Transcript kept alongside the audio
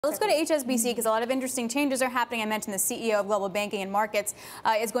Let's go to HSBC because a lot of interesting changes are happening. I mentioned the CEO of Global Banking and Markets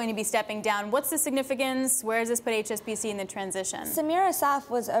is going to be stepping down. What's the significance? Where does this put HSBC in the transition? Samir Assaf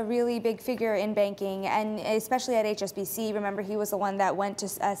was a really big figure in banking, and especially at HSBC. Remember, he was the one that went to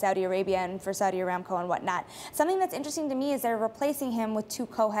Saudi Arabia and for Saudi Aramco and whatnot. Something that's interesting to me is they're replacing him with two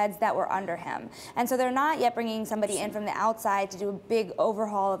co-heads that were under him. And so they're not yet bringing somebody in from the outside to do a big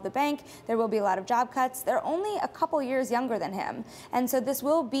overhaul of the bank. There will be a lot of job cuts. They're only a couple years younger than him. And so this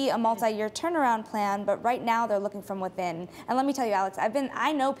will be a multi-year turnaround plan, but right now they're looking from within. And let me tell you, Alex,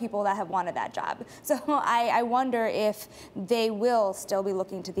 I know people that have wanted that job. So I wonder if they will still be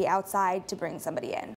looking to the outside to bring somebody in.